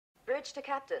Bridge to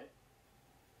Captain.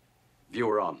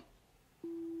 Viewer on.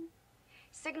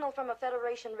 Signal from a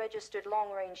Federation-registered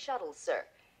long-range shuttle, sir.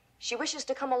 She wishes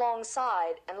to come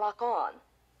alongside and lock on.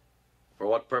 For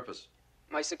what purpose?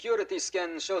 My security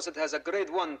scan shows it has a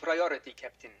Grade 1 priority,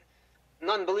 Captain.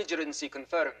 Non-belligerency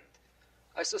confirmed.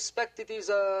 I suspect it is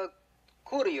a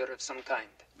courier of some kind.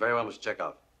 Very well, Mr.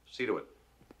 Chekhov. See to it.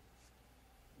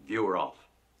 Viewer off.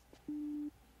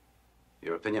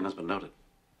 Your opinion has been noted.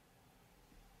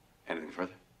 Anything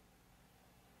further?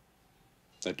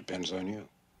 That depends on you.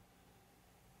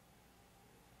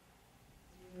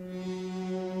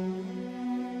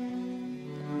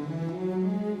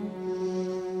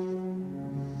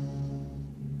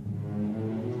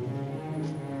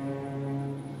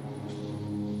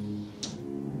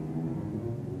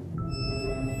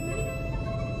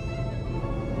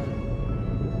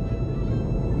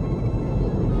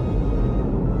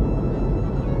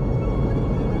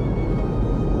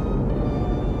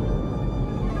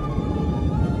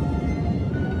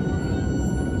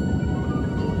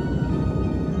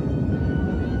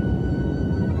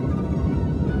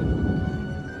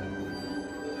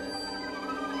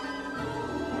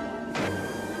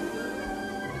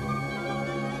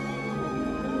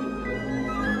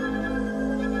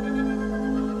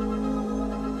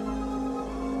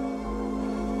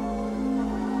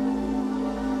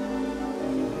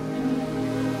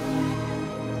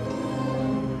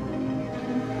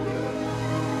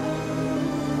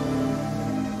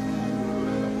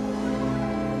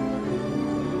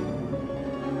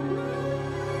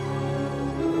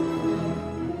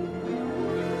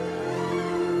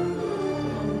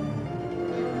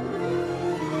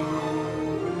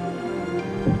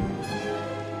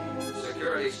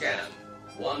 Scan.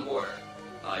 One border.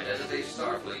 Identity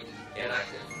Starfleet.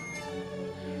 Inactive.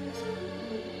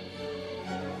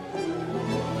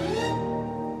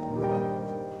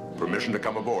 Permission to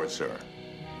come aboard, sir.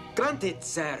 Granted,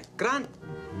 sir. Granted.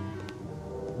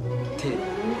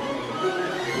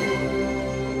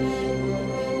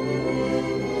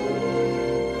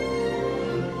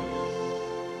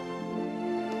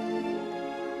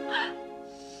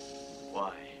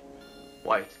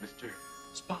 Why, it's Mr.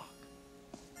 Spock.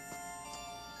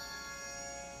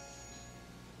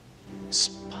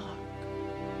 Spock.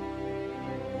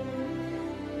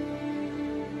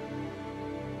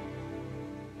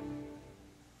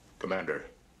 Commander,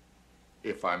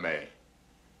 if I may.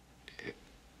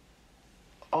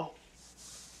 Oh.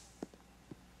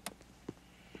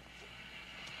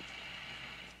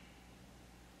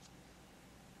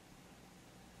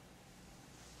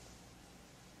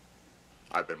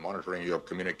 I've been monitoring your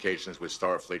communications with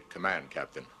Starfleet Command,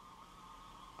 Captain.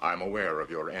 I'm aware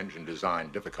of your engine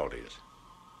design difficulties.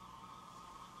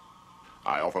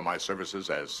 I offer my services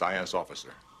as science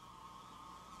officer.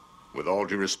 With all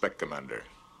due respect, Commander.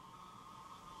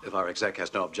 If our exec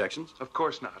has no objections. Of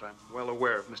course not. I'm well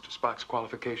aware of Mr. Spock's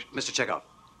qualifications. Mr. Chekhov,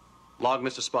 log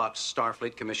Mr. Spock's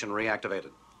Starfleet commission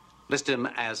reactivated. List him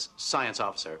as science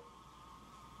officer.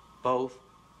 Both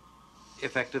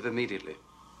effective immediately.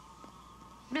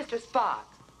 Mr. Spock.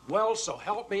 Well, so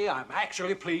help me, I'm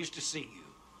actually pleased to see you.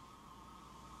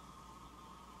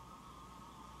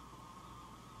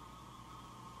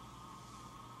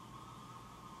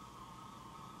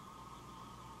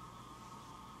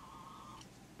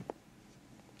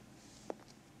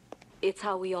 It's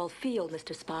how we all feel,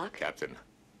 Mr. Spock. Captain,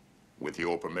 with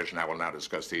your permission, I will now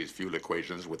discuss these fuel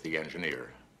equations with the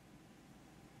engineer.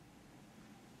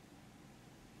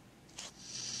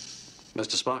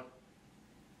 Mr. Spock,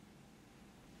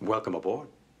 welcome aboard.